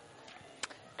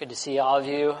Good to see all of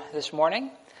you this morning.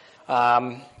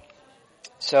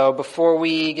 So before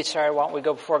we get started, why don't we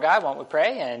go before God? Why don't we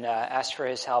pray and ask for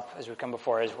His help as we come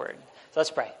before His Word? So let's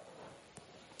pray.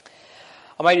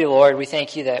 Almighty Lord, we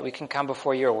thank you that we can come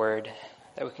before your Word,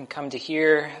 that we can come to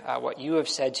hear what you have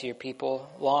said to your people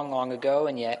long, long ago,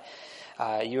 and yet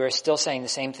you are still saying the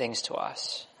same things to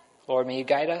us. Lord, may you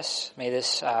guide us. May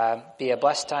this be a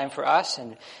blessed time for us,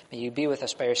 and may you be with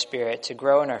us by your Spirit to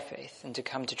grow in our faith and to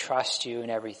come to trust you in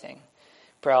everything.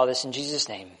 Pray all this in Jesus'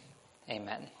 name.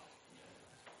 Amen.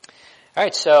 All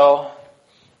right, so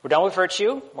we're done with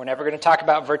virtue. We're never going to talk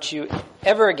about virtue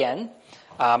ever again.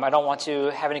 I don't want to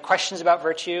have any questions about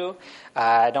virtue.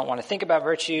 I don't want to think about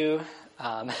virtue.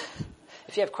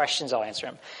 If you have questions, I'll answer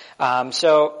them.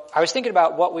 So I was thinking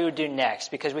about what we would do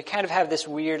next, because we kind of have this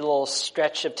weird little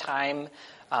stretch of time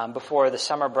before the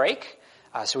summer break.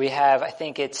 So we have, I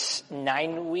think it's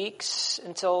 9 weeks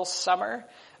until summer.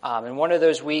 And one of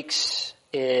those weeks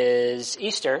is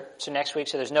Easter, so next week.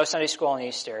 So there's no Sunday school on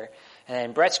Easter. And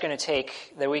then Brett's going to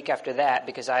take the week after that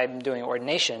because I'm doing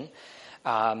ordination.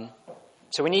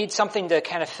 So we need something to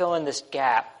kind of fill in this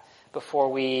gap before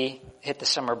we hit the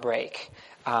summer break.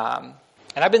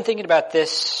 And I've been thinking about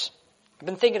this. I've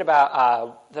been thinking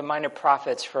about the minor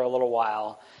prophets for a little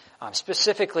while,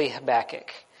 specifically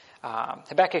Habakkuk.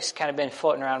 Habakkuk's kind of been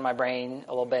floating around in my brain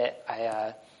a little bit.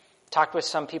 I talked with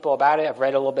some people about it. I've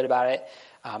read a little bit about it,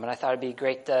 and I thought it'd be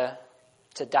great to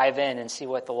dive in and see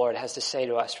what the Lord has to say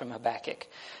to us from Habakkuk.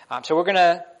 So we're going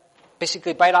to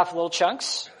basically bite off little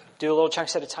chunks, do little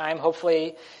chunks at a time.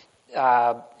 Hopefully,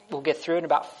 we'll get through in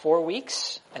about 4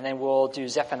 weeks, and then we'll do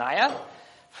Zephaniah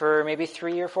for maybe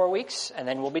 3 or 4 weeks, and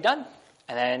then we'll be done.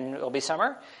 And then it'll be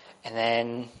summer, and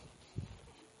then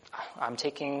I'm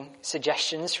taking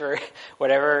suggestions for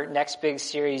whatever next big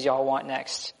series y'all want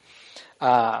next.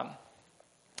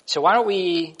 So why don't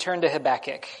we turn to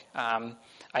Habakkuk?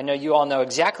 I know you all know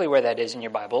exactly where that is in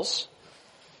your Bibles.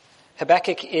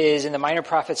 Habakkuk is in the minor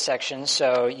prophets section,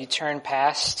 so you turn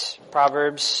past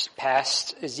Proverbs,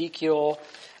 past Ezekiel,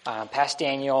 past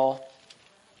Daniel.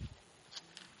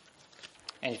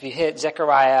 And if you hit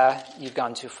Zechariah, you've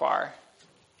gone too far.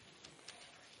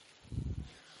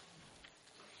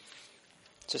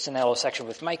 So it's in that little section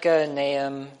with Micah,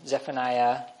 Nahum,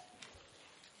 Zephaniah.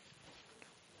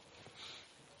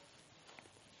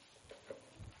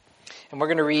 And we're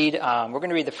going to read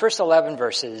the first 11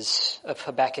 verses of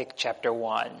Habakkuk chapter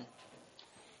 1. All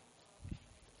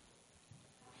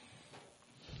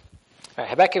right,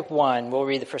 Habakkuk 1, we'll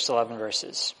read the first 11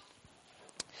 verses.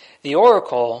 The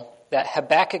oracle that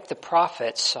Habakkuk the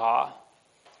prophet saw.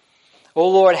 O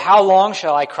Lord, how long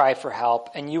shall I cry for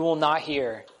help, and you will not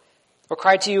hear? Or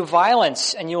cry to you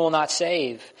violence, and you will not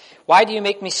save? Why do you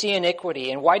make me see iniquity,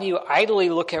 and why do you idly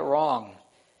look at wrong?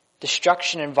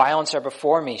 Destruction and violence are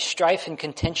before me. Strife and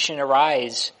contention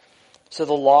arise. So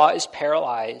the law is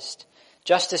paralyzed.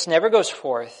 Justice never goes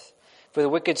forth, for the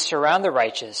wicked surround the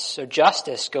righteous. So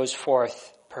justice goes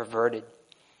forth perverted.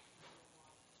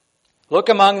 Look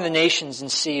among the nations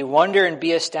and see, wonder and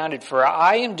be astounded, for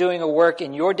I am doing a work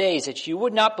in your days that you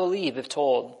would not believe if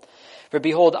told. For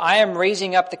behold, I am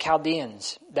raising up the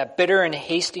Chaldeans, that bitter and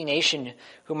hasty nation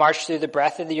who march through the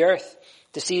breadth of the earth,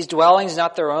 to seize dwellings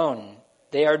not their own.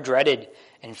 They are dreaded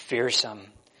and fearsome.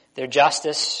 Their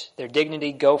justice, their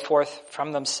dignity go forth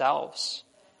from themselves.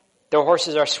 Their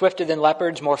horses are swifter than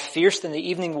leopards, more fierce than the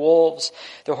evening wolves.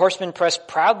 Their horsemen press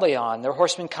proudly on. Their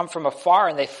horsemen come from afar,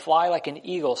 and they fly like an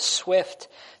eagle, swift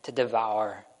to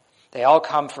devour. They all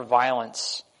come for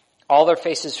violence, all their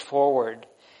faces forward.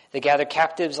 They gather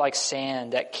captives like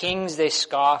sand. At kings they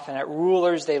scoff, and at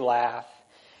rulers they laugh.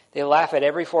 They laugh at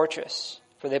every fortress,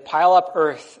 for they pile up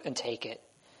earth and take it.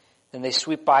 Then they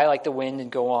sweep by like the wind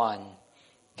and go on.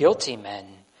 Guilty men,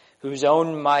 whose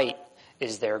own might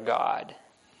is their God.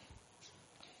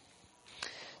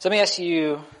 So let me ask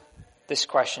you this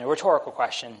question, a rhetorical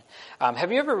question.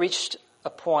 Have you ever reached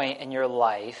a point in your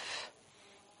life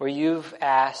where you've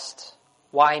asked,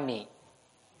 why me?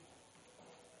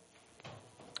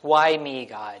 Why me,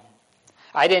 God?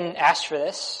 I didn't ask for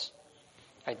this.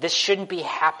 Right? This shouldn't be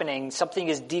happening. Something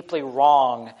is deeply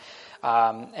wrong.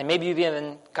 And maybe you've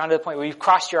even gone to the point where you've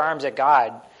crossed your arms at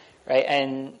God, right,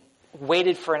 and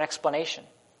waited for an explanation.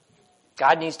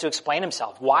 God needs to explain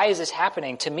himself. Why is this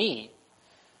happening to me?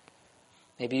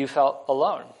 Maybe you felt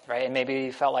alone, right? And maybe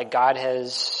you felt like God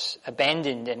has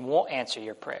abandoned and won't answer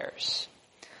your prayers.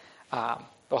 Well,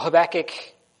 Habakkuk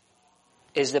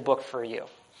is the book for you.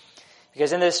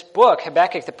 Because in this book,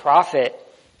 Habakkuk the prophet,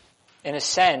 in a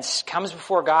sense, comes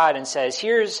before God and says,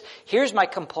 here's my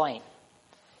complaint.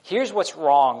 Here's what's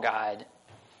wrong, God.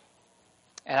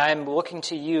 and I'm looking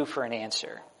to you for an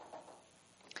answer.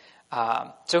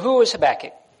 So who was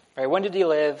Habakkuk? Right? When did he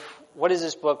live? What is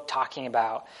this book talking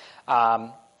about?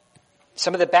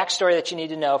 Some of the backstory that you need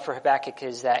to know for Habakkuk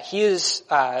is that he is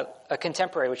a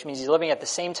contemporary, which means he's living at the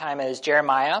same time as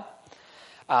Jeremiah,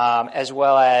 as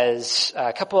well as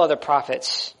a couple other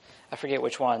prophets. I forget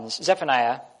which ones.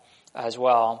 Zephaniah as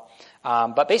well.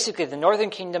 But basically, the northern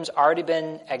kingdom's already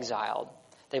been exiled.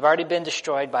 They've already been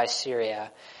destroyed by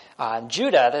Syria.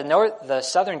 Judah, the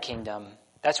southern kingdom,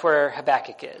 that's where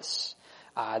Habakkuk is.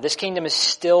 This kingdom is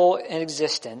still in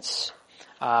existence,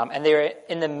 and they're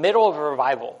in the middle of a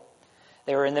revival.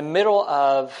 They were in the middle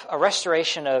of a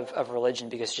restoration of religion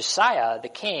because Josiah, the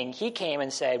king, he came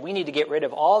and said, we need to get rid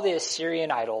of all the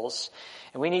Assyrian idols,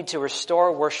 and we need to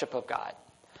restore worship of God.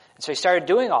 And so he started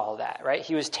doing all of that, right?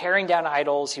 He was tearing down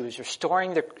idols. He was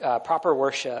restoring the proper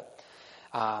worship.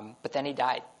 But then he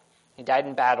died. He died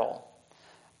in battle.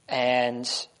 And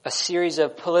a series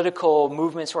of political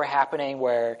movements were happening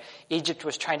where Egypt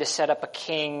was trying to set up a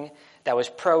king that was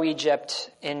pro-Egypt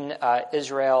in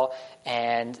Israel.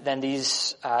 And then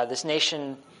this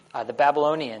nation, the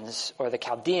Babylonians or the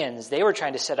Chaldeans, they were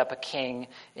trying to set up a king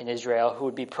in Israel who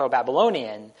would be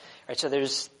pro-Babylonian. Right? So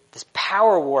there's this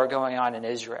power war going on in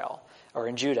Israel or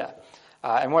in Judah.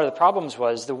 And one of the problems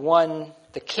was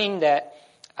the king that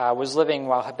was living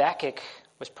while Habakkuk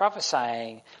was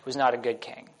prophesying was not a good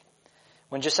king.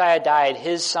 When Josiah died,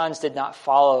 his sons did not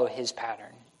follow his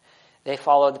pattern. They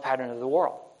followed the pattern of the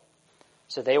world.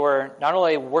 So they were not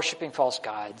only worshiping false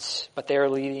gods, but they were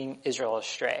leading Israel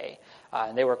astray.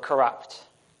 And they were corrupt.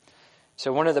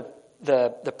 So one of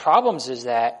the problems is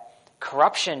that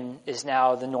corruption is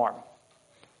now the norm.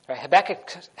 Right?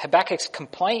 Habakkuk's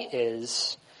complaint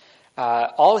is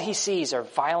all he sees are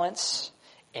violence,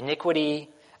 iniquity,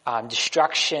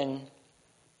 destruction.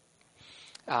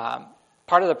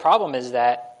 Part of the problem is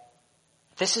that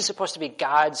this is supposed to be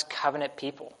God's covenant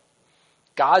people,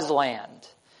 God's land,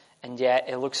 and yet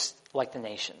it looks like the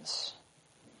nations.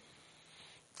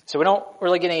 So we don't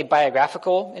really get any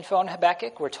biographical info on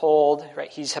Habakkuk. We're told,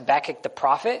 right, he's Habakkuk the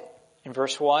prophet in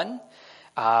verse 1,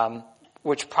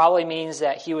 which probably means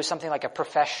that he was something like a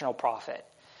professional prophet.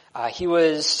 He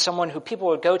was someone who people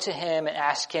would go to him and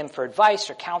ask him for advice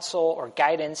or counsel or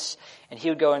guidance, and he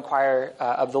would go inquire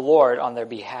of the Lord on their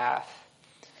behalf.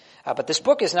 But this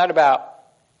book is not about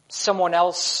someone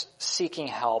else seeking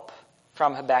help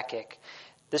from Habakkuk.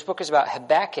 This book is about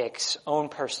Habakkuk's own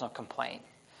personal complaint,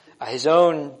 his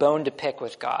own bone to pick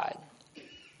with God.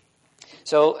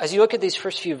 So as you look at these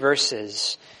first few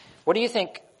verses, what do you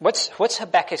think, what's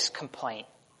Habakkuk's complaint?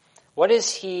 What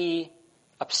is he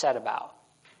upset about?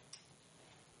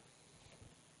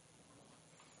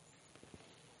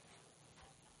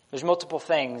 There's multiple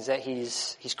things that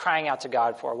he's crying out to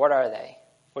God for. What are they?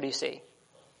 What do you see?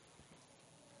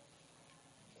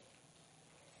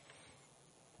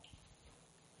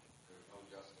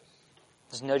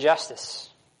 There's no justice,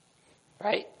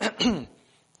 right?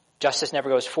 Justice never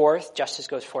goes forth. Justice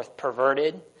goes forth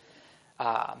perverted.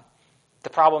 The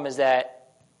problem is that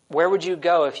where would you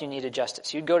go if you needed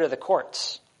justice? You'd go to the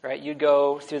courts, right? You'd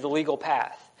go through the legal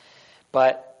path.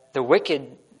 But the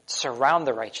wicked surround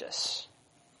the righteous,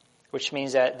 which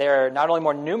means that they're not only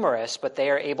more numerous, but they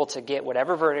are able to get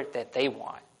whatever verdict that they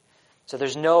want. So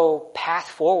there's no path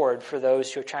forward for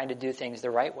those who are trying to do things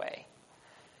the right way.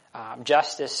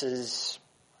 Justice is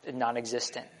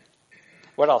non-existent.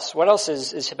 What else? What else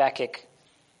is Habakkuk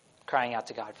crying out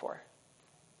to God for?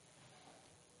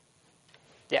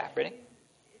 Yeah, Brittany?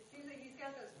 It seems like he's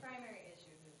got those primary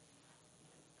issues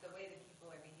of the way that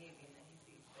people are behaving that he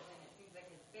sees. But then it seems like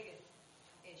his biggest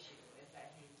issue is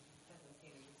that he doesn't see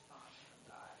any response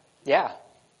from God. Yeah.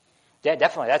 Yeah,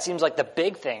 definitely. That seems like the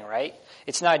big thing, right?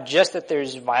 It's not just that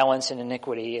there's violence and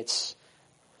iniquity. It's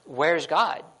where's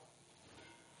God?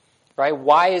 Right?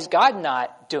 Why is God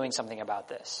not doing something about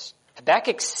this?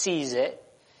 Habakkuk sees it.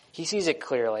 He sees it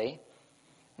clearly.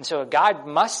 And so God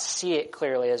must see it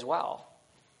clearly as well.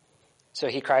 So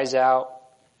he cries out,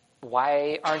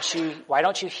 why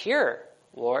don't you hear,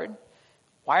 Lord?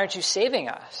 Why aren't you saving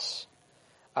us?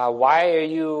 Why are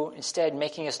you instead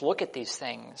making us look at these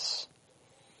things?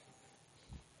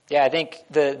 Yeah, I think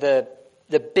the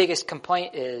biggest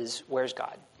complaint is, where's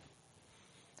God?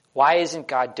 Why isn't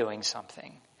God doing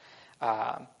something?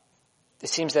 It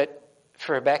seems that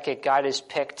for Habakkuk, God has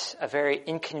picked a very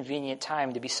inconvenient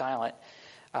time to be silent.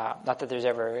 Not that there's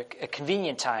ever a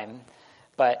convenient time,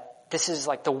 but this is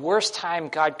like the worst time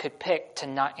God could pick to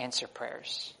not answer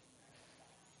prayers.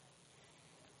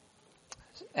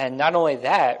 And not only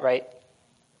that, right?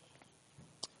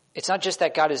 It's not just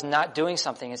that God is not doing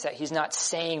something, it's that he's not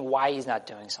saying why he's not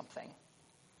doing something.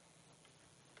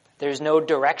 There's no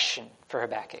direction for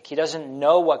Habakkuk. He doesn't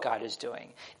know what God is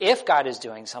doing. If God is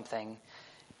doing something,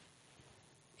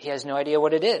 he has no idea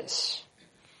what it is.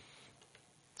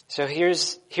 So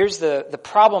here's the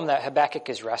problem that Habakkuk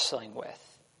is wrestling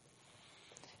with.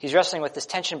 He's wrestling with this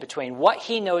tension between what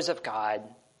he knows of God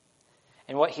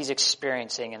and what he's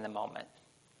experiencing in the moment.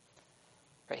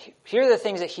 Right? Here are the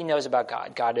things that he knows about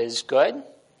God. God is good.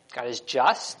 God is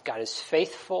just. God is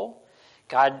faithful.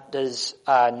 God does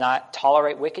not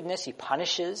tolerate wickedness. He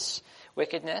punishes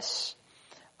wickedness.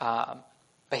 But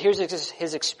here's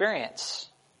his experience.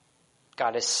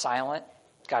 God is silent.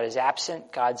 God is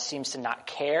absent. God seems to not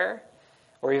care.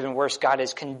 Or even worse, God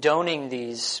is condoning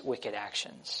these wicked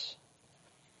actions.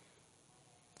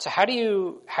 So how do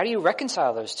you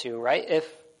reconcile those two, right?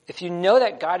 If you know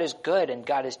that God is good and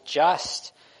God is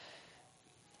just,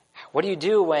 what do you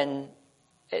do when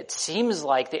it seems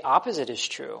like the opposite is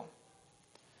true?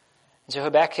 And so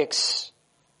Habakkuk's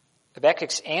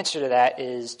answer to that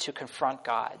is to confront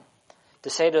God, to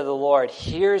say to the Lord,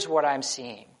 here's what I'm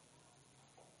seeing.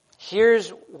 Here's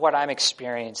what I'm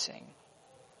experiencing.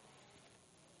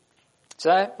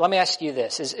 So let me ask you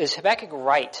this. Is Habakkuk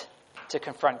right to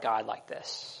confront God like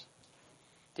this?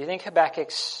 Do you think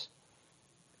Habakkuk's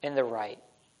in the right?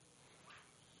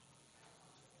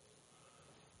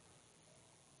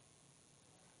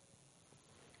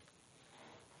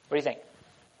 What do you think?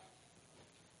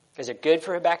 Is it good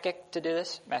for Habakkuk to do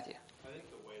this? Matthew? I think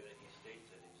the way that he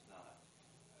states it, he's not.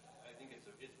 I think it's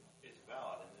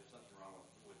valid, and there's nothing wrong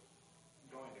with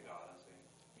going to God and saying,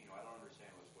 I don't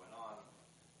understand what's going on.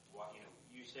 What,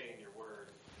 you say in your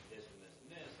word this and this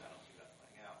and this. I don't see that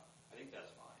playing out. I think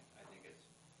that's fine. I think it's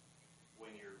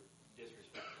when you're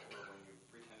disrespectful or when you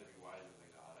pretend to be wiser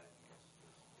than God. I think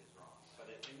it's wrong.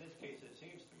 But in this case, it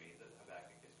seems to me that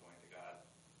Habakkuk is going to God,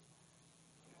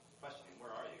 questioning,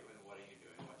 where are you and what are you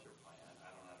doing? What's your plan? I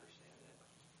don't understand it.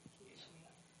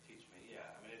 Teach me. Yeah.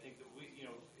 I mean, I think that we,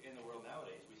 in the world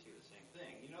nowadays, we see the same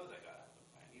thing. You know that God has a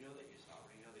plan. You know that He's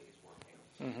sovereign. You know that He's working.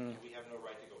 Mm-hmm. We have no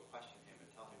right to go question Him and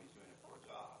tell Him He's doing a poor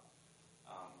job.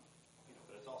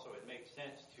 But it's also, it makes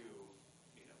sense to,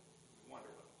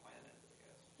 wonder what the plan is, I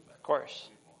guess. But Of course.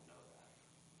 we won't know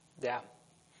that. Yeah.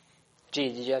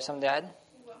 Gee, did you have something to add?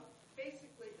 Well,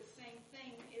 basically the same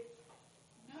thing. It's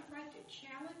not right to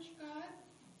challenge God,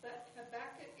 but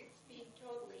Habakkuk is being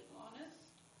totally honest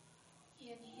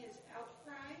in his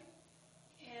outcry,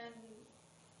 and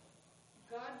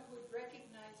God would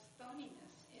recognize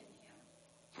phoniness in him.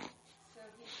 So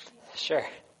he's Sure.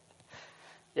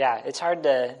 Yeah, it's hard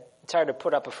to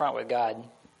put up a front with God.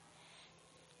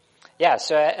 Yeah,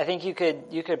 so I think you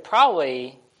could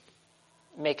probably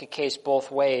make a case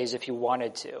both ways if you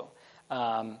wanted to.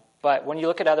 But when you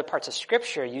look at other parts of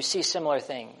Scripture, you see similar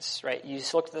things, right? You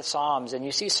just look at the Psalms, and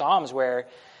you see Psalms where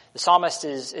the psalmist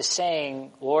is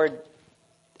saying, Lord,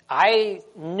 I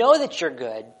know that you're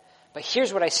good, but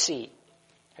here's what I see.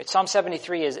 Right? Psalm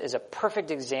 73 is a perfect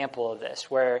example of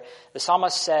this, where the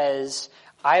psalmist says,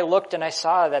 I looked and I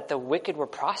saw that the wicked were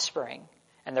prospering,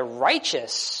 and the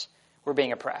righteous were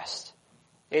being oppressed.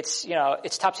 It's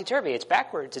topsy-turvy. It's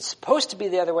backwards. It's supposed to be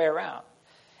the other way around.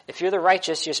 If you're the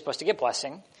righteous, you're supposed to get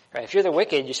blessing. Right? If you're the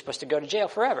wicked, you're supposed to go to jail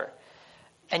forever.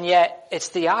 And yet, it's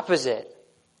the opposite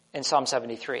in Psalm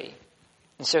 73.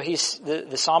 And so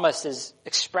the psalmist is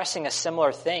expressing a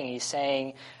similar thing. He's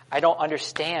saying, I don't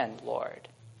understand, Lord.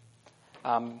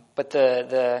 But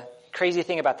the crazy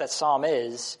thing about that psalm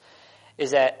is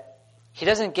that he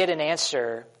doesn't get an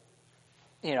answer,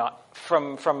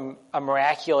 from a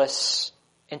miraculous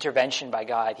intervention by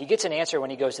God. He gets an answer when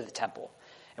he goes to the temple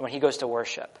and when he goes to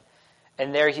worship.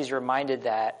 And there he's reminded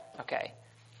that, okay,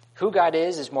 who God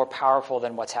is more powerful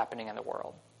than what's happening in the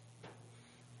world.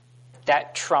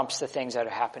 That trumps the things that are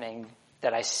happening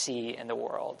that I see in the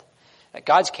world. That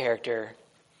God's character,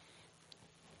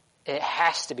 it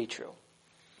has to be true.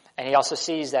 And he also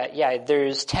sees that,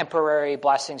 there's temporary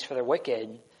blessings for the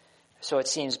wicked, so it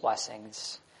seems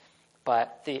blessings.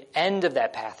 But the end of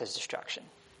that path is destruction.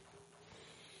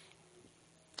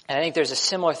 And I think there's a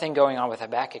similar thing going on with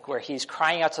Habakkuk, where he's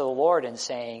crying out to the Lord and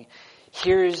saying,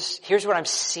 here's what I'm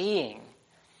seeing,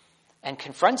 and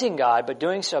confronting God, but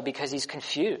doing so because he's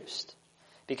confused,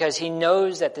 because he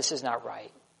knows that this is not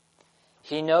right.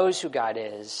 He knows who God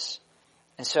is,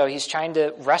 and so he's trying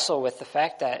to wrestle with the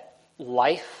fact that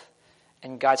life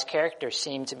and God's character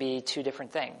seem to be two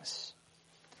different things.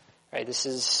 Right?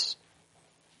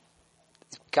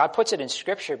 God puts it in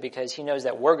Scripture because he knows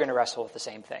that we're going to wrestle with the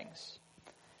same things.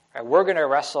 Right? We're going to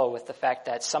wrestle with the fact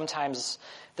that sometimes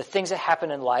the things that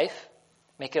happen in life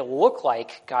make it look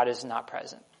like God is not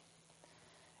present.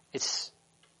 It's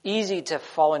easy to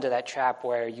fall into that trap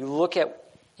where you look at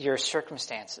your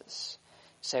circumstances.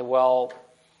 Say, well,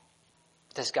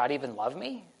 does God even love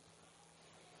me?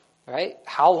 Right?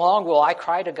 How long will I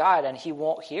cry to God and he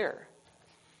won't hear?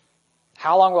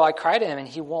 How long will I cry to him and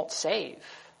he won't save?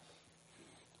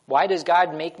 Why does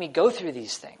God make me go through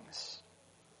these things?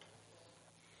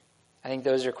 I think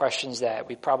those are questions that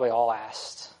we probably all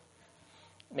asked.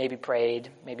 Maybe prayed,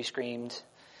 maybe screamed.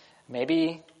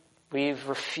 Maybe we've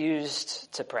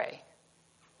refused to pray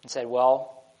and said,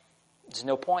 well, there's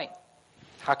no point.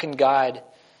 How can God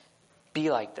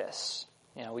be like this?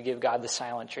 We give God the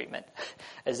silent treatment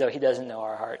as though he doesn't know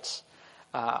our hearts.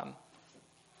 I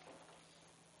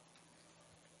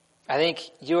think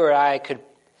you or I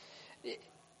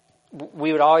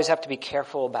we would always have to be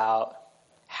careful about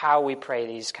how we pray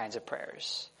these kinds of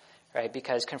prayers, right?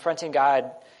 Because confronting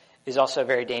God is also a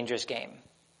very dangerous game.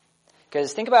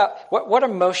 Because think about, what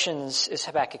emotions is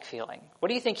Habakkuk feeling? What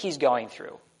do you think he's going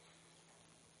through?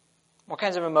 What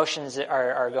kinds of emotions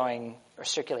are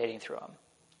circulating through him?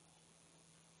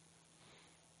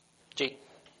 G.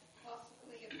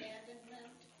 Possibly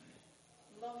abandonment,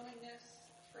 loneliness,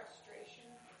 frustration.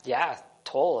 Yeah,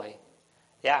 totally.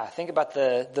 Yeah, think about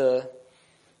the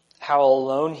how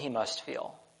alone he must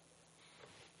feel.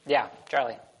 Yeah,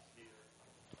 Charlie.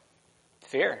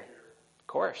 Fear. Of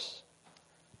course.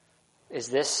 Is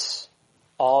this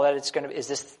all that it's going to be? Is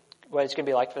this what it's going to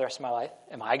be like for the rest of my life?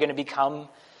 Am I going to become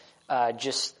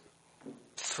just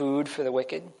food for the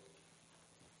wicked?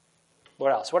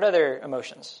 What else? What other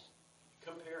emotions?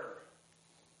 Compare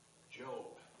Job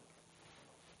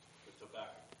with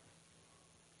Habakkuk.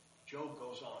 Job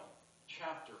goes on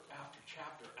chapter after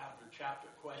chapter after chapter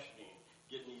questioning,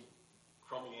 getting these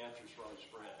crummy answers from his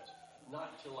friends.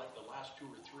 Not until like the last 2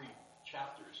 or 3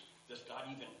 chapters does God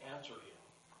even answer him.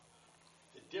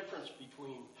 The difference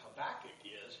between Habakkuk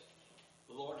is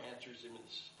the Lord answers him in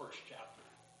the first chapter.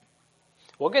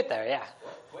 We'll get there, yeah.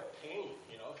 What pain,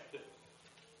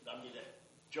 that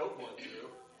Job went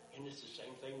through. And it's the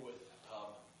same thing with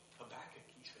Habakkuk.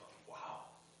 He's going, wow,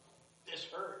 this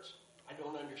hurts. I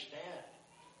don't understand.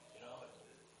 Anyway.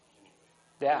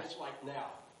 Yeah. It's like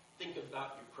now, think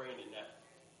about Ukraine and that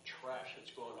trash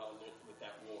that's going on with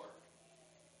that war.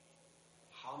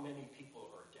 How many people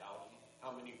are doubting?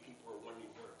 How many people are wondering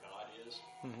where God is?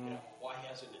 Mm-hmm. Why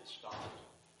hasn't it stopped?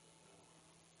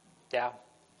 Yeah.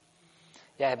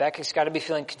 Yeah, Habakkuk's got to be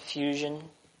feeling confusion.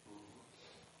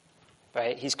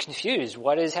 Right? He's confused.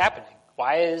 What is happening?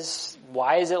 Why is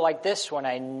it like this when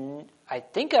I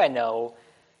think I know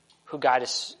who God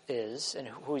is and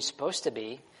who he's supposed to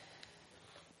be?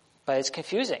 But it's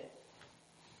confusing.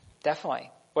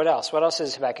 Definitely. What else? What else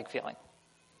is Habakkuk feeling?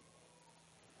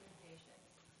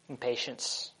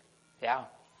 Impatience. Yeah.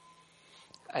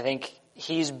 I think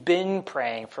he's been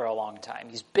praying for a long time.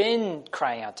 He's been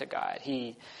crying out to God.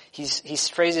 He's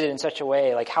phrased it in such a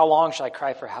way, like, how long shall I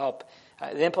cry for help?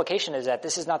 The implication is that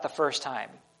this is not the first time.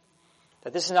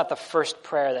 That this is not the first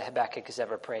prayer that Habakkuk has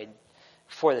ever prayed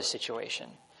for this situation.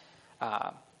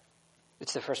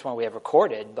 It's the first one we have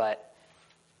recorded, but,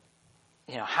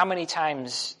 how many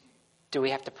times do we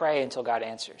have to pray until God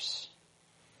answers?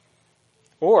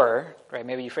 Or, right,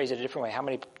 maybe you phrase it a different way. How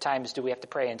many times do we have to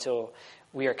pray until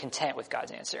we are content with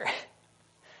God's answer?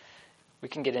 We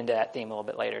can get into that theme a little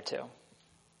bit later, too.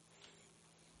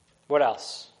 What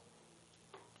else?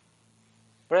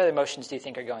 What other emotions do you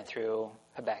think are going through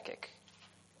Habakkuk?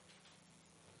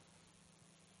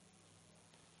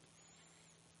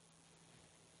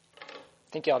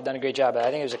 I think y'all have done a great job, but I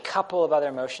think there's a couple of other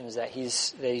emotions that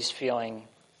he's feeling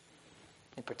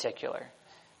in particular.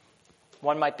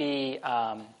 One might be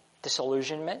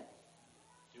disillusionment.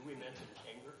 Did we mention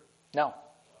anger? No.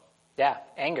 Yeah,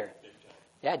 anger.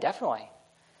 Yeah, definitely.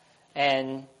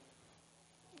 And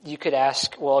you could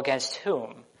ask, well, against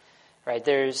whom? Right?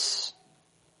 There's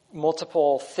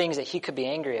multiple things that he could be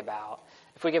angry about.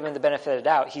 If we give him the benefit of the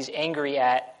doubt, he's angry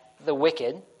at the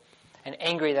wicked and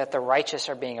angry that the righteous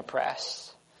are being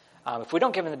oppressed. If we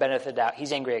don't give him the benefit of the doubt,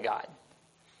 he's angry at God.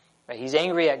 Right? He's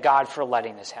angry at God for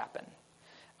letting this happen.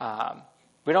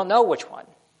 We don't know which one.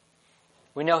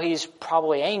 We know he's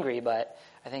probably angry, but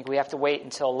I think we have to wait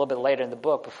until a little bit later in the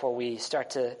book before we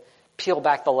start to peel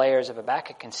back the layers of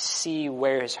Habakkuk and see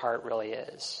where his heart really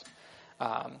is.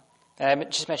 And I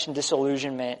just mentioned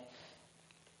disillusionment.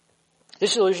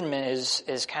 Disillusionment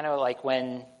is kind of like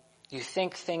when you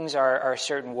think things are a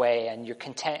certain way and you're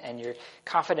content and you're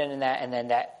confident in that, and then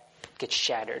that gets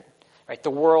shattered. Right? The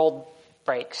world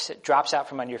breaks. It drops out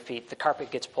from under your feet. The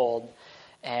carpet gets pulled,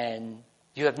 and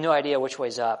you have no idea which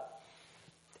way's up.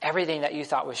 Everything that you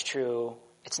thought was true,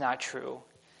 it's not true.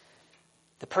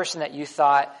 The person that you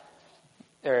thought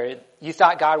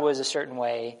God was a certain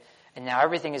way, and now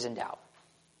everything is in doubt.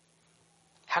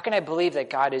 How can I believe that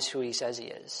God is who he says he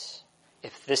is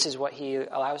if this is what he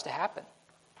allows to happen?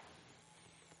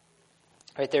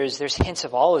 Right, there's hints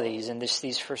of all of these in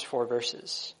these first 4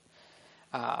 verses.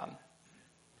 I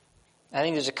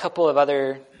think there's a couple of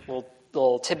other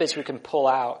little tidbits we can pull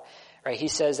out. Right, he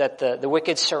says that the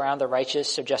wicked surround the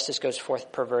righteous, so justice goes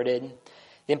forth perverted.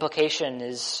 The implication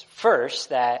is first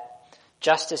that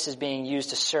justice is being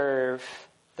used to serve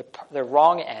the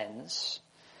wrong ends,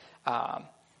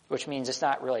 which means it's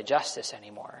not really justice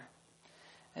anymore.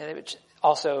 And which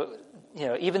also,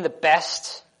 even the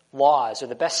best laws or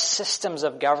the best systems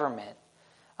of government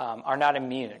are not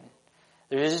immune.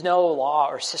 There is no law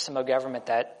or system of government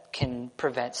that can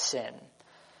prevent sin.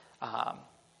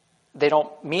 They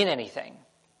don't mean anything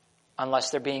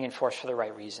unless they're being enforced for the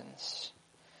right reasons.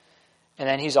 And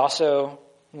then he's also,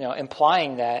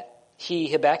 implying that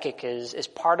he, Habakkuk, is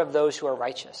part of those who are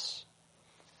righteous.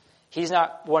 He's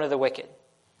not one of the wicked.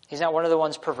 He's not one of the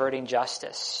ones perverting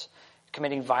justice,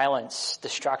 committing violence,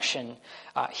 destruction.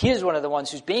 He is one of the ones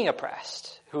who's being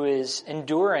oppressed, who is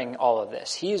enduring all of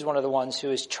this. He is one of the ones who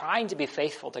is trying to be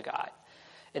faithful to God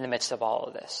in the midst of all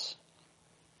of this.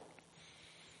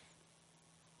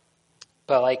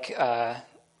 But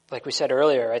like we said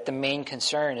earlier, right, the main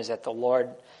concern is that the Lord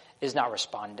is not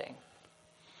responding.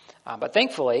 But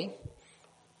thankfully,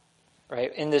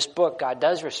 right, in this book, God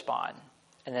does respond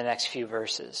in the next few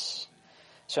verses.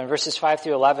 So in verses 5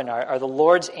 through 11 are the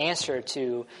Lord's answer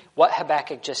to what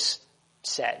Habakkuk just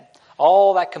said.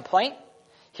 All that complaint,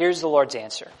 here's the Lord's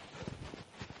answer.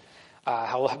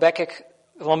 How Habakkuk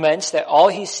laments that all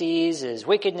he sees is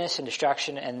wickedness and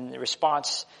destruction, and in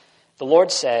response, the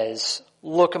Lord says,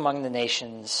 look among the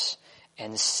nations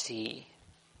and see.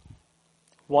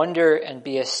 Wonder and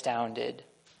be astounded.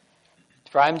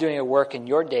 For I am doing a work in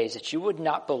your days that you would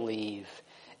not believe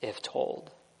if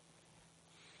told.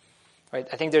 Right?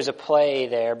 I think there's a play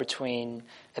there between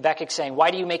Habakkuk saying, why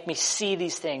do you make me see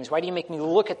these things? Why do you make me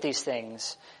look at these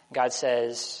things? God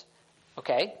says,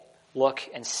 okay, look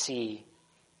and see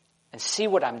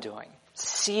what I'm doing.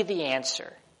 See the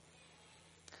answer.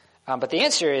 But the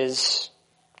answer is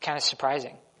kind of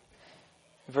surprising.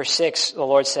 Verse 6, the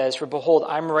Lord says, for behold,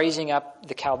 I'm raising up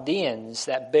the Chaldeans,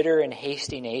 that bitter and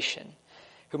hasty nation,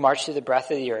 who march through the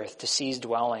breadth of the earth to seize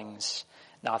dwellings,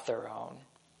 not their own.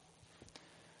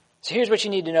 So here's what you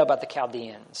need to know about the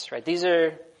Chaldeans, right? These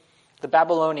are the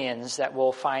Babylonians that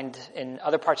we'll find in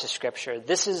other parts of Scripture.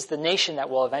 This is the nation that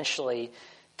will eventually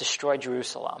destroy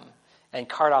Jerusalem and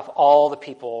cart off all the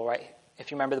people, right? If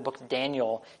you remember the book of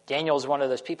Daniel, Daniel is one of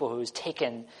those people who was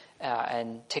taken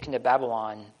to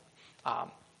Babylon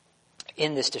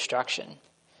in this destruction.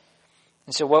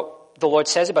 And so what the Lord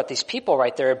says about these people,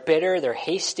 right, they're bitter, they're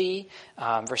hasty.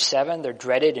 Verse 7, they're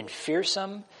dreaded and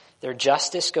fearsome. Their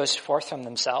justice goes forth from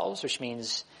themselves, which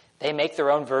means they make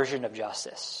their own version of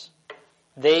justice.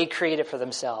 They create it for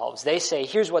themselves. They say,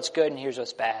 here's what's good and here's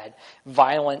what's bad.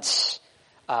 Violence,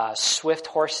 swift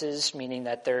horses, meaning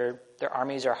that their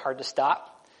armies are hard to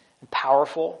stop and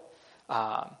powerful.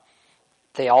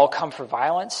 They all come for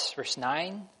violence. Verse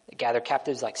 9, they gather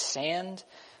captives like sand.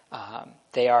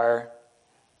 They are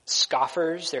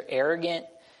scoffers. They're arrogant.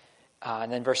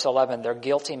 And then verse 11, they're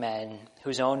guilty men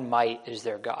whose own might is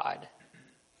their God.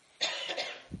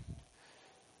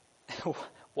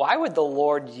 Why would the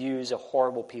Lord use a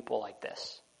horrible people like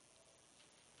this?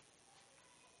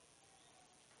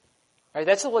 Right,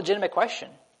 that's a legitimate question.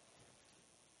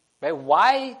 Right?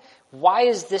 Why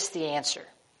is this the answer?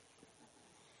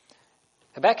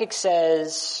 Habakkuk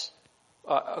says,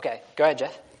 okay, go ahead,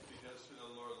 Jeff. Because who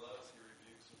the Lord loves, he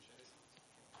rebukes and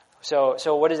chastens.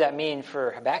 So what does that mean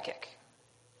for Habakkuk?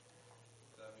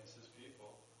 That means his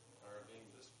people are being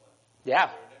disciplined. Yeah.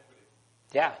 Their iniquity.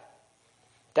 Yeah.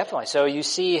 Definitely. So you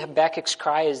see Habakkuk's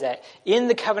cry is that in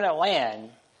the covenant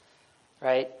land,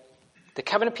 right, the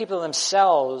covenant people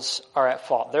themselves are at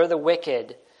fault. They're the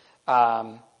wicked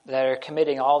that are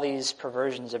committing all these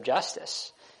perversions of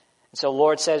justice. And so the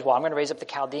Lord says, well, I'm going to raise up the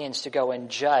Chaldeans to go and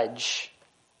judge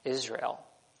Israel.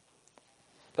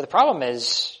 But the problem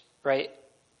is, right,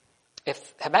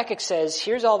 if Habakkuk says,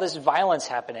 here's all this violence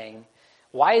happening,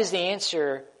 why is the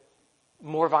answer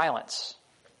more violence?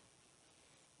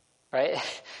 Right?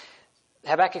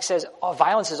 Habakkuk says, oh,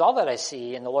 violence is all that I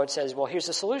see. And the Lord says, well, here's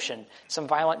the solution. Some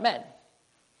violent men.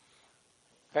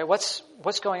 Right? What's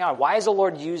going on? Why is the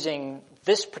Lord using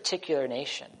this particular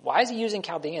nation? Why is he using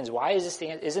Chaldeans? Why is this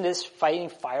isn't this fighting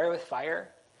fire with fire?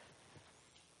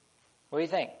 What do you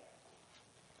think?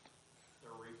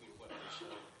 They're reaping what they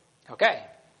sow. Okay.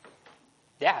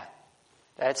 Yeah.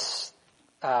 That's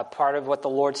part of what the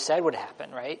Lord said would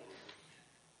happen, right?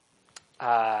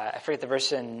 I forget the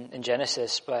verse in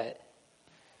Genesis, but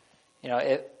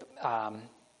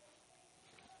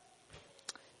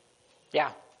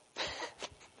yeah,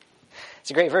 it's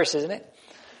a great verse, isn't it?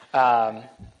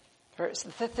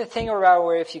 The thing about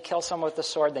where if you kill someone with a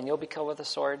sword, then you'll be killed with a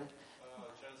sword.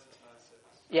 Genesis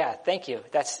 9:6. Yeah, thank you.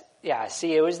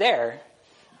 See, it was there.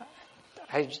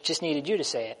 I just needed you to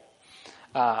say it.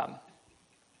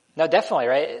 No, definitely,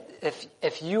 right?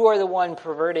 If you are the one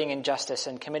perverting injustice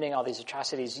and committing all these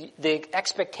atrocities, the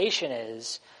expectation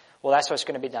is, well, that's what's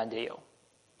going to be done to you.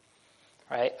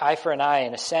 Right? Eye for an eye,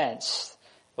 in a sense.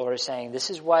 The Lord is saying, this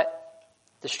is what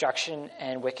destruction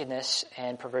and wickedness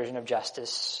and perversion of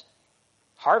justice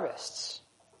harvests.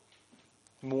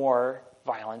 More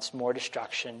violence, more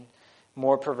destruction,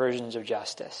 more perversions of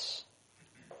justice.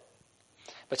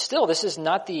 But still, this is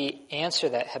not the answer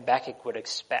that Habakkuk would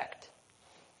expect.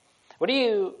 What do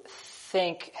you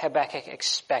think Habakkuk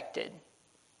expected?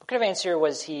 What kind of answer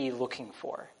was he looking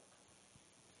for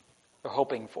or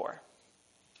hoping for?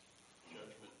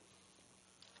 Judgment.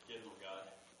 Give him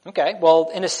God. Okay,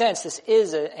 well, in a sense, this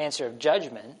is an answer of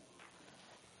judgment.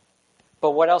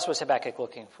 But what else was Habakkuk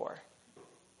looking for? He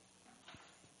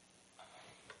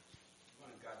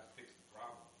wanted God to fix the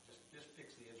problem. Just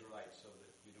fix the Israelites so that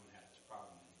we don't have this problem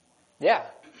anymore. Yeah.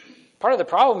 Part of the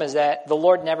problem is that the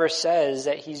Lord never says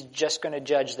that he's just going to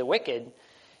judge the wicked.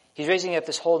 He's raising up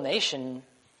this whole nation.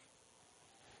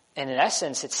 And in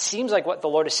essence, it seems like what the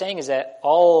Lord is saying is that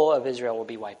all of Israel will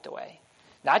be wiped away.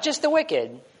 Not just the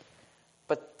wicked,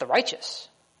 but the righteous,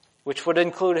 which would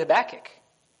include Habakkuk.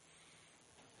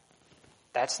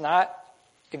 That's not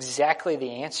exactly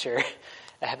the answer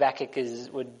that Habakkuk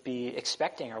would be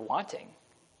expecting or wanting.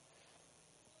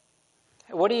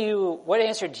 What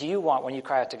answer do you want when you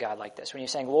cry out to God like this? When you're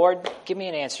saying, Lord, give me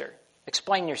an answer.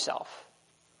 Explain yourself.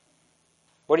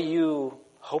 What are you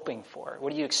hoping for?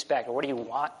 What do you expect? Or what do you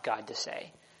want God to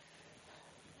say?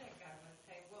 I think God would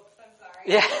say, whoops, I'm sorry.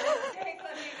 Yeah. Let me go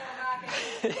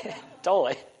back and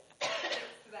Totally. fix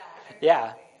that.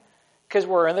 Yeah. Because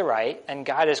we're in the right, and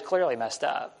God is clearly messed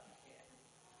up.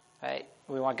 Right?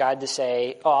 We want God to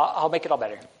say, oh, I'll make it all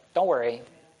better. Don't worry.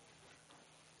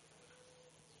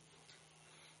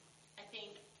 I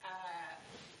think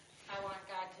I want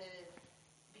God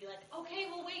to be like, okay,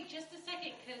 well, wait just a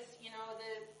second, because,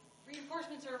 the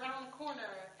reinforcements are around the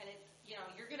corner, and it's,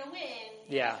 you're going to win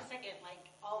in Yeah. just a second, like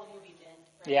all the movies end.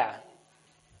 Right? Yeah.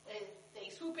 And they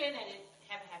swoop in and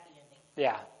have a happy ending.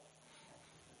 Yeah.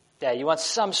 Yeah, you want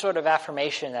some sort of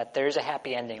affirmation that there's a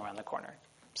happy ending around the corner.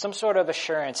 Some sort of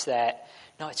assurance that,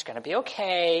 no, it's going to be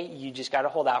okay. You just got to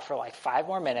hold out for like 5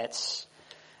 more minutes.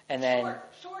 And then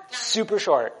Short time. super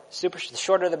short. The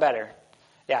shorter the better.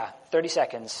 Yeah, 30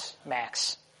 seconds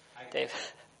max. Dave.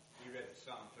 We read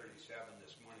Psalm 37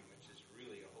 this morning, which is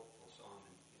really a hopeful psalm.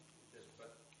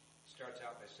 But it starts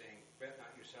out by saying, fret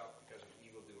not yourself because of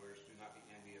evildoers. Do not be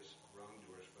envious of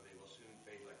wrongdoers, for they will soon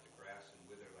fade like the grass and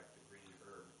wither like the green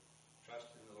herb.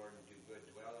 Trust in the Lord and do good.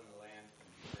 Dwell in the land and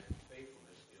be in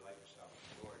faithfulness. Delight yourself in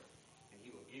the Lord, and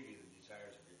he will give you the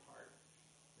desires of your heart.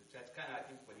 That's kind of, I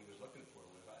think, what he was looking for.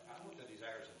 Was I want the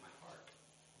desires of my heart.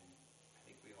 And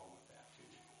I think we all want that too.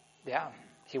 Yeah,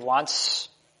 he wants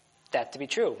that to be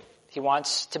true. He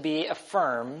wants to be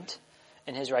affirmed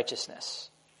in his righteousness.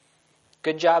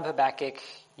 Good job, Habakkuk.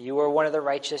 You were one of the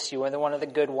righteous. You were one of the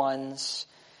good ones.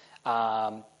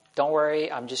 Don't worry.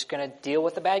 I'm just going to deal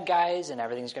with the bad guys and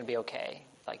everything's going to be okay.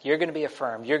 Like, you're going to be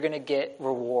affirmed. You're going to get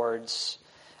rewards.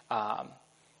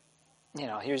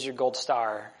 Here's your gold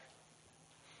star.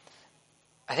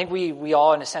 I think we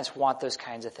all, in a sense, want those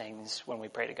kinds of things when we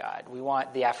pray to God. We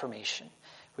want the affirmation.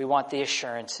 We want the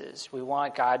assurances. We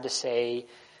want God to say,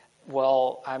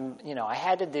 well, I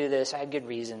had to do this. I had good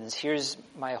reasons. Here's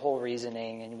my whole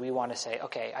reasoning. And we want to say,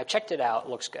 okay, I checked it out. It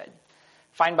looks good.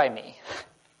 Fine by me.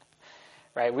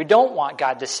 Right? We don't want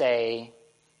God to say,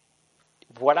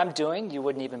 what I'm doing, you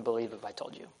wouldn't even believe if I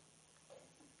told you.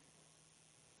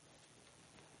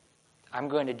 I'm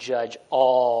going to judge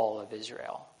all of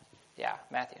Israel. Yeah,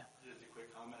 Matthew. Just a quick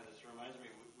comment. This reminds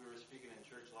me, we were speaking in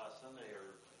church last Sunday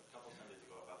or a couple Sundays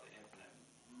ago about the infinite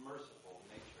merciful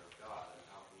nature of God and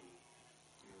how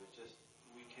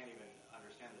we can't even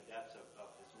understand the depths of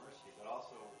his mercy, but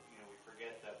also, we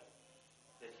forget that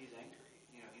he's angry.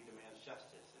 He demands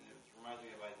justice. And it reminds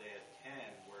me of Isaiah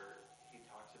 10 where he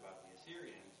talks about the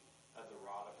Assyrians as the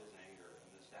rod of his anger and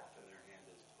the staff in their hand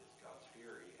is God's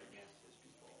fury against his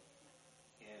people.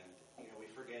 And, we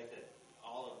forget that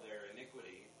all of their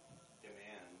iniquity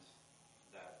demands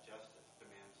that justice,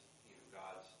 demands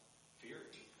God's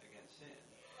fury against sin.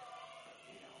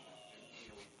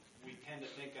 We tend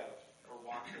to think of, or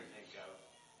want to think of,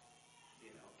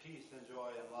 peace and joy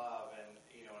and love, and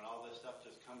and all this stuff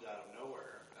just comes out of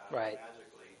nowhere, Right.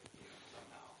 magically,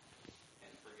 somehow,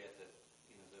 and forget that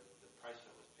the price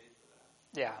that was paid for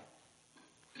that. Yeah.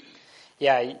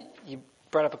 Yeah, you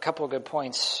brought up a couple of good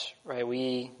points, right?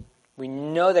 We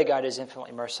know that God is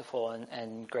infinitely merciful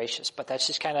and gracious, but that's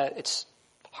just it's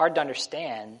hard to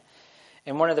understand.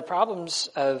 And one of the problems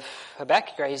of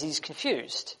Habakkuk, right, is he's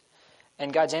confused.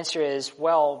 And God's answer is,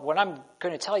 well, what I'm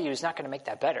going to tell you is not going to make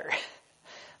that better.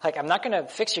 Like, I'm not going to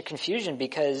fix your confusion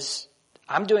because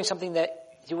I'm doing something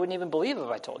that you wouldn't even believe if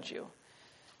I told you.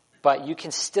 But you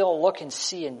can still look and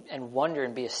see and wonder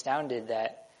and be astounded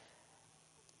that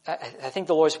I think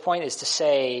the Lord's point is to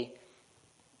say,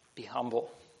 be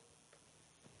humble.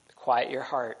 Quiet your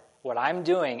heart. What I'm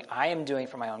doing, I am doing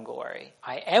for my own glory.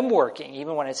 I am working,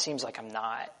 even when it seems like I'm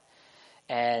not.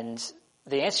 And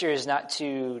the answer is not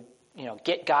to,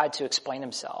 get God to explain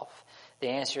himself. The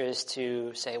answer is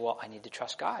to say, well, I need to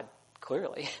trust God,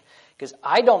 clearly. Because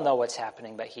I don't know what's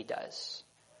happening, but he does.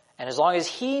 And as long as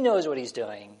he knows what he's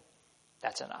doing,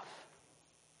 that's enough.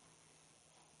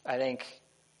 I think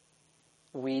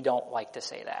we don't like to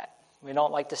say that. We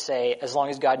don't like to say, as long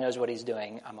as God knows what he's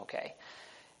doing, I'm okay.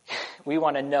 We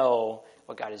want to know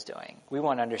what God is doing. We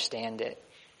want to understand it.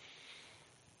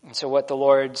 And so what the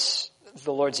Lord's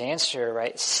answer,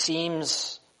 right,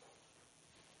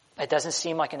 it doesn't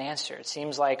seem like an answer. It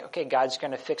seems like, okay, God's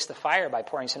going to fix the fire by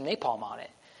pouring some napalm on it.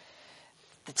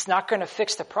 It's not going to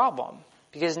fix the problem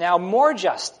because now more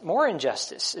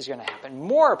injustice is going to happen,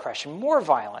 more oppression, more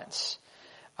violence.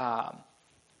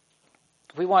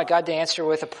 We want God to answer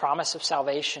with a promise of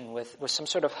salvation, with some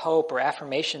sort of hope or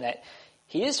affirmation that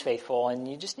he is faithful and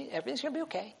everything's going to be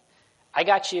okay. I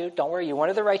got you. Don't worry. You're one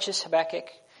of the righteous, Habakkuk.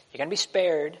 You're going to be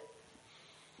spared.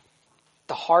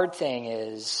 The hard thing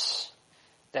is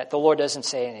that the Lord doesn't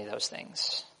say any of those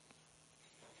things.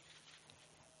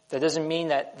 That doesn't mean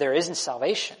that there isn't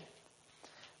salvation.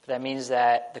 But that means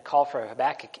that the call for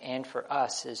Habakkuk and for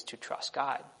us is to trust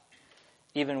God,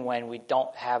 even when we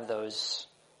don't have those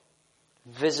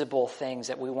visible things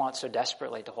that we want so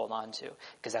desperately to hold on to,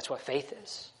 because that's what faith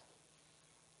is.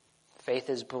 Faith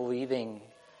is believing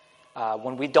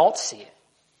when we don't see it,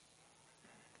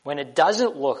 when it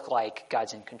doesn't look like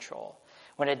God's in control,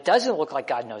 when it doesn't look like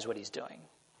God knows what he's doing,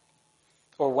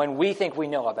 or when we think we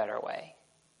know a better way.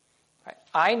 Right?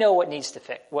 I know what needs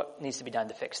to be done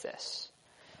to fix this.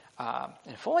 And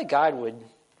if only God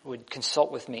would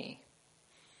consult with me.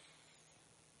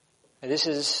 This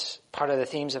is part of the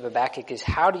themes of Habakkuk, is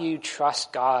how do you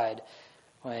trust God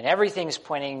when everything's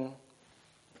pointing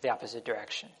the opposite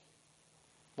direction?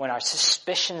 When our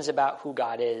suspicions about who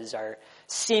God is are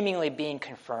seemingly being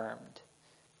confirmed.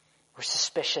 We're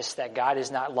suspicious that God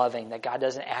is not loving, that God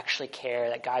doesn't actually care,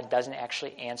 that God doesn't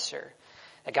actually answer,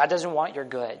 that God doesn't want your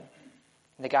good,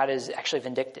 and that God is actually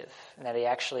vindictive, and that he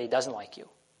actually doesn't like you.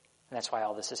 And that's why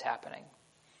all this is happening.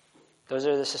 Those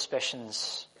are the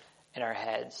suspicions in our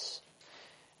heads.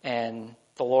 And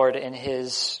the Lord, in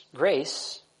his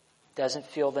grace, doesn't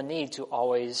feel the need to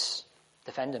always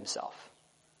defend himself.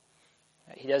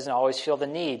 He doesn't always feel the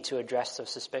need to address those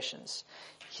suspicions.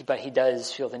 But he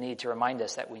does feel the need to remind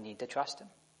us that we need to trust him.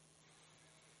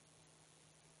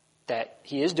 That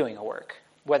he is doing a work,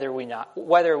 whether we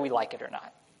like it or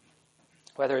not.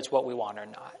 Whether it's what we want or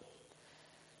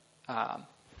not.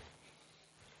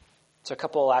 So a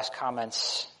couple of last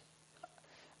comments.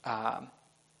 I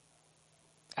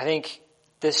think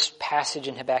this passage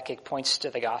in Habakkuk points to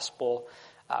the gospel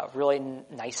really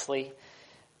nicely,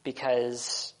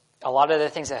 because a lot of the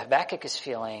things that Habakkuk is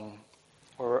feeling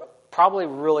were probably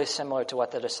really similar to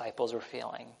what the disciples were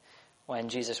feeling when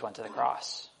Jesus went to the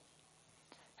cross.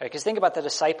 Because think about the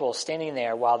disciples standing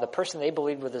there while the person they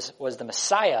believed was the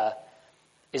Messiah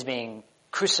is being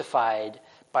crucified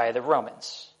by the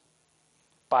Romans,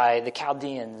 by the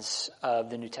Chaldeans of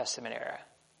the New Testament era.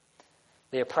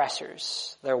 The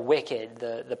oppressors, the wicked,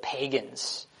 the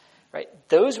pagans, right?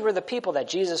 Those were the people that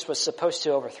Jesus was supposed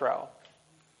to overthrow.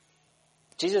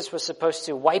 Jesus was supposed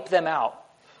to wipe them out,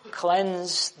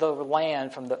 cleanse the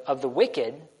land of the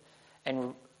wicked,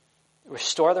 and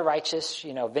restore the righteous,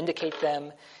 vindicate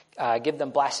them, give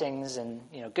them blessings, and,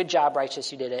 good job,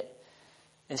 righteous, you did it.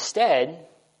 Instead,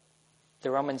 the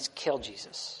Romans killed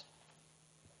Jesus.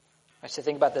 Right, so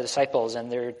think about the disciples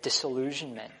and their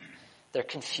disillusionment, their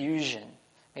confusion,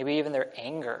 maybe even their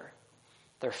anger,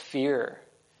 their fear.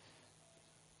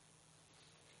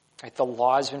 Right, the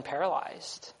law has been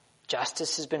paralyzed.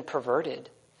 Justice has been perverted.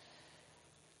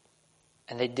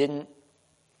 And they didn't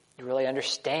really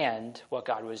understand what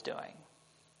God was doing.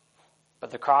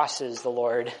 But the cross is the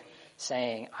Lord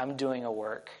saying, I'm doing a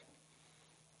work.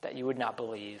 that you would not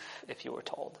believe if you were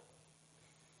told.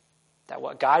 That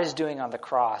what God is doing on the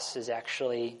cross is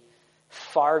actually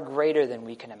far greater than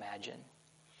we can imagine.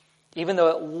 Even though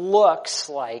it looks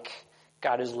like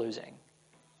God is losing.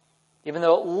 Even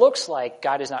though it looks like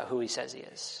God is not who he says he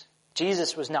is.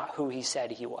 Jesus was not who he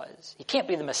said he was. He can't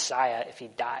be the Messiah if he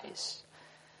dies.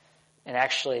 And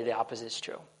actually the opposite is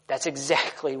true. That's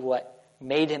exactly what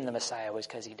made him the Messiah, was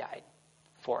because he died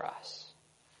for us.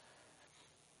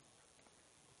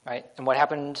 Right? And what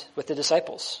happened with the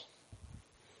disciples?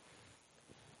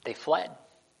 They fled.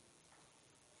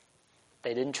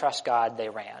 They didn't trust God, they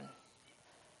ran.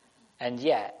 And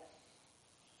yet,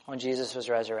 when Jesus was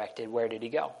resurrected, where did he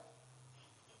go?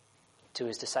 To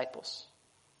his disciples.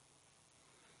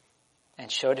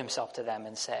 And showed himself to them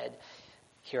and said,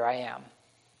 here I am.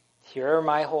 Here are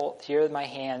my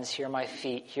hands, here are my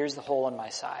feet, here's the hole in my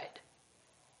side.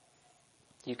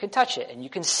 You can touch it and you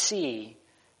can see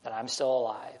that I'm still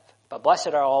alive. But blessed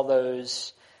are all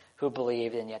those who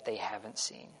believed and yet they haven't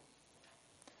seen.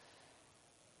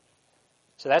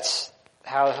 So that's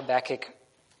how Habakkuk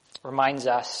reminds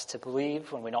us to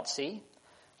believe when we don't see,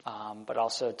 but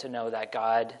also to know that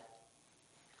God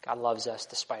loves us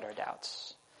despite our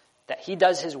doubts. That he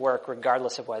does his work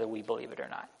regardless of whether we believe it or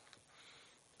not.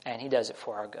 And he does it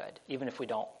for our good, even if we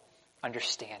don't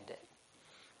understand it.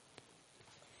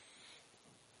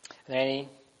 Are there any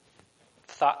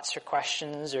thoughts or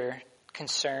questions or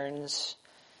concerns?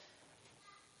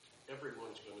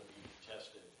 Everyone's going to be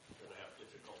tested, going to have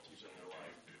difficulties in their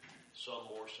life. Some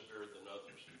more severe than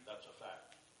others. That's a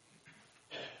fact.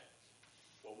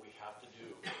 What we have to do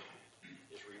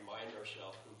is remind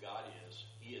ourselves who God is.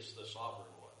 He is the sovereign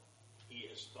one. He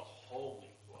is the holy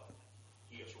one.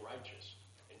 He is righteous.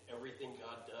 And everything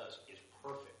God does is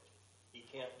perfect. He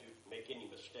can't make any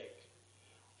mistakes.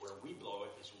 Where we blow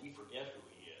it is we forget who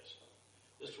he is.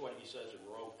 This is what he says in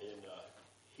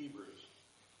Hebrews.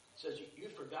 It says,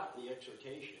 you've forgotten the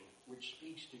exhortation which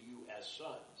speaks to you as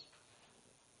sons.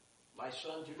 My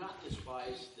son, do not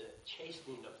despise the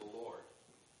chastening of the Lord,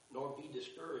 nor be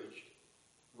discouraged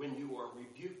when you are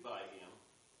rebuked by him.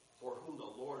 For whom the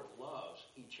Lord loves,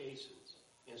 he chastens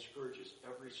and scourges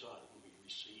every son whom he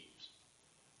receives.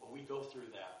 When we go through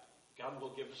that, God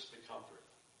will give us the comfort.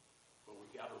 But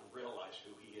we've got to realize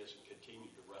who he is and continue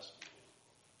to rest in him.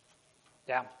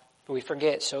 Yeah, but we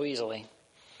forget so easily.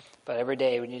 But every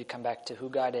day we need to come back to who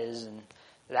God is, and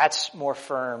that's more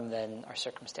firm than our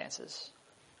circumstances.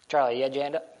 Charlie, you had your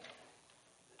hand up?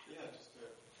 Yeah, just to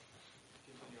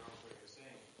continue on with what you're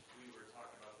saying, we were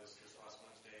talking about this last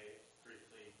Wednesday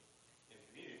briefly in the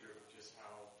community group, of just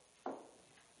how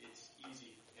it's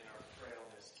easy in our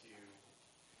frailness to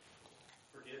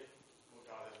forget what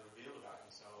God has revealed about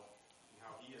himself and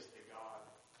how he is the God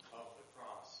of the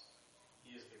cross.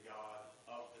 He is the God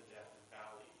of the death and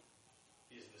valley.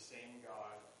 He is the same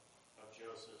God of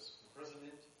Joseph's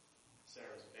imprisonment,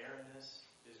 Sarah's barrenness,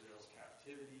 Israel's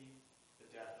captivity, the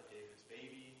death of David's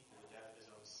baby, and the death of his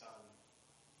own son.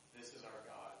 This is our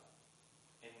God.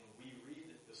 And we read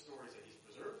the stories that he's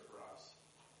preserved for us,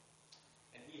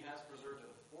 and he has preserved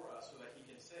them for us so that he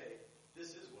can say,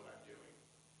 this is what I'm doing.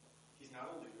 He's not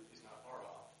aloof, he's not far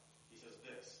off. He says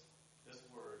this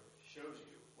word shows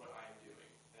you what I am doing,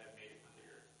 and I've made it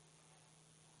clear.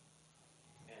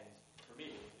 And for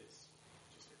me, it's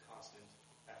just a constant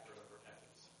effort of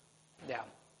repentance. Yeah.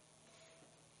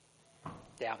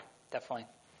 Yeah, definitely.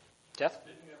 Jeff?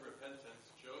 Speaking of repentance,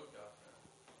 Job got there.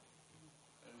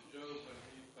 And Job, when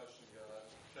he questioned God,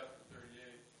 chapter 38,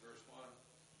 verse 1,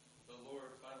 the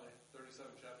Lord finally, 37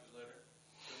 chapters later,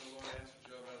 then the Lord answered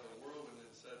Job out of the whirlwind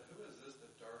and said, who is this that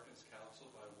darkens counsel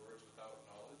by words without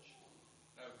knowledge?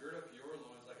 Now gird up your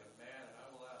loins like a man, and I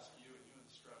will ask you, and you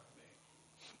instruct me.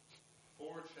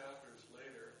 4 chapters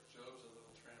later, Job's a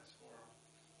little transformed.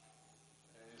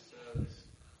 And he says,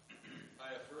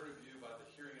 I have heard of you by the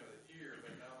hearing of the ear,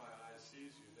 but now my eye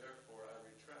sees you. Therefore I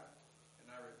retract,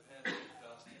 and I repent in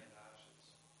dust and ashes.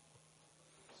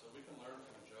 So we can learn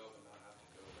from Job and not have to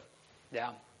go there.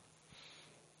 Yeah.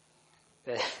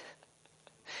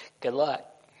 Good luck.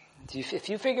 If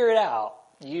you figure it out,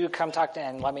 you come talk to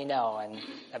and let me know, and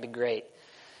that'd be great.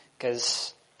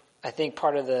 Because I think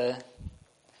part of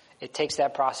it takes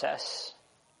that process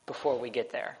before we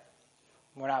get there.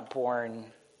 We're not born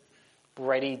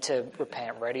ready to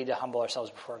repent, ready to humble ourselves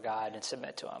before God and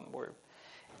submit to him.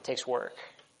 It takes work.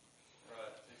 Right,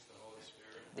 it takes the Holy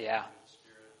Spirit. Yeah. The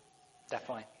Spirit.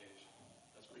 Definitely.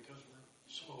 That's because we're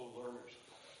slow learners.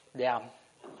 Yeah.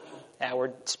 Yeah,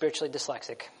 we're spiritually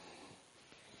dyslexic.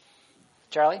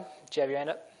 Charlie, did you have your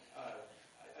hand up?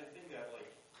 I think that,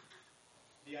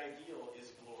 the ideal is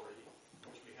glory,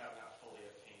 which we have not fully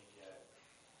obtained yet.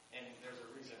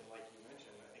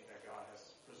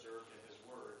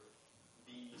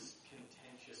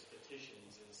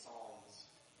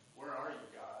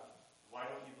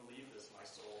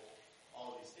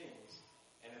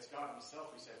 God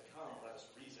himself who said, come, let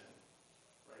us reason,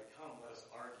 right? Come, let us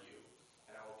argue,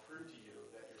 and I will prove to you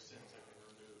that your sins have been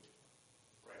removed,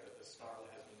 right? That the scarlet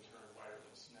has been turned whiter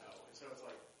than snow. And so it's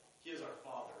like, he is our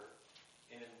Father,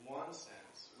 and in one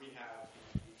sense, we have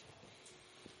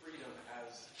freedom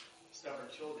as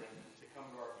stubborn children to come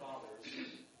to our fathers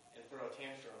and throw a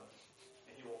tantrum,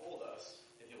 and he will hold us,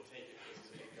 and he will take it because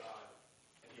he's a big God,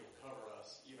 and he will cover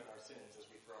us, even our sins, as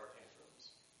we throw our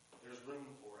tantrums. There's room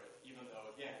for it, even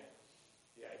though, again,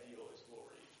 the ideal is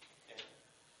glory and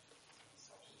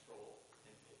self-control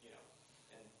and,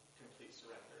 and complete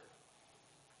surrender.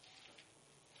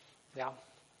 Yeah.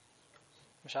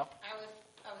 Michelle? I was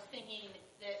thinking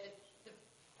that the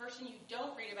person you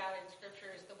don't read about in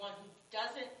Scripture is the one who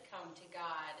doesn't come to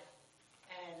God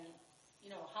and,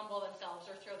 humble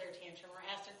themselves or throw their tantrum or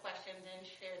ask their questions and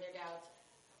share their doubts.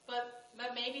 But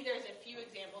maybe there's a few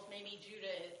examples. Maybe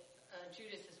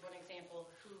Judas is one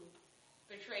example who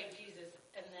betrayed Jesus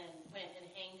and then went and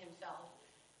hanged himself.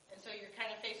 And so you're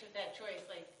kind of faced with that choice,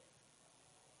 like,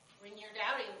 when you're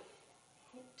doubting,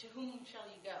 to whom shall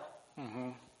you go?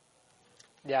 Mm-hmm.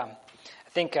 Yeah. I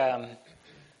think,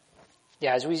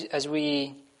 as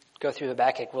we go through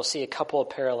Habakkuk, we'll see a couple of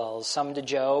parallels, some to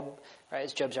Job, right,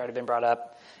 as Job's already been brought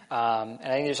up. And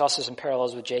I think there's also some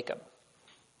parallels with Jacob.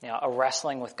 A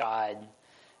wrestling with God,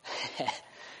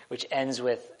 which ends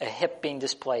with a hip being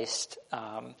displaced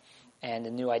and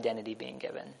a new identity being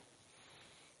given.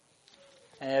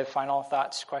 Any final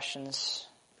thoughts, questions,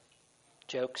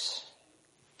 jokes?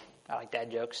 I like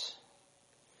dad jokes.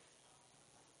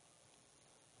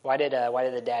 Why did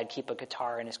the dad keep a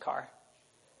guitar in his car?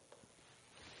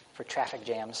 For traffic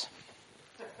jams.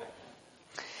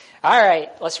 All right,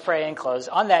 let's pray and close.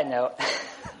 On that note,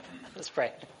 let's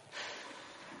pray.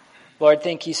 Lord,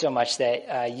 thank you so much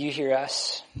that you hear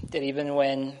us, that even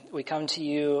when we come to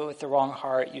you with the wrong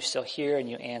heart, you still hear and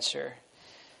you answer.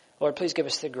 Lord, please give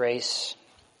us the grace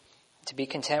to be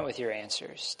content with your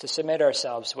answers, to submit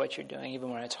ourselves to what you're doing, even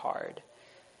when it's hard.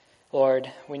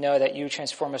 Lord, we know that you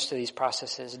transform us through these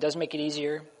processes. It does make it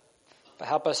easier, but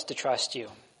help us to trust you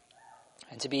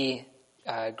and to be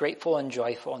grateful and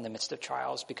joyful in the midst of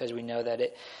trials, because we know that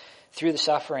through the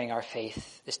suffering, our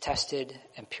faith is tested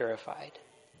and purified.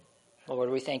 Lord,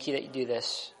 we thank you that you do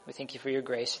this. We thank you for your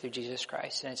grace through Jesus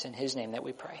Christ, and it's in his name that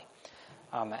we pray.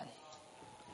 Amen.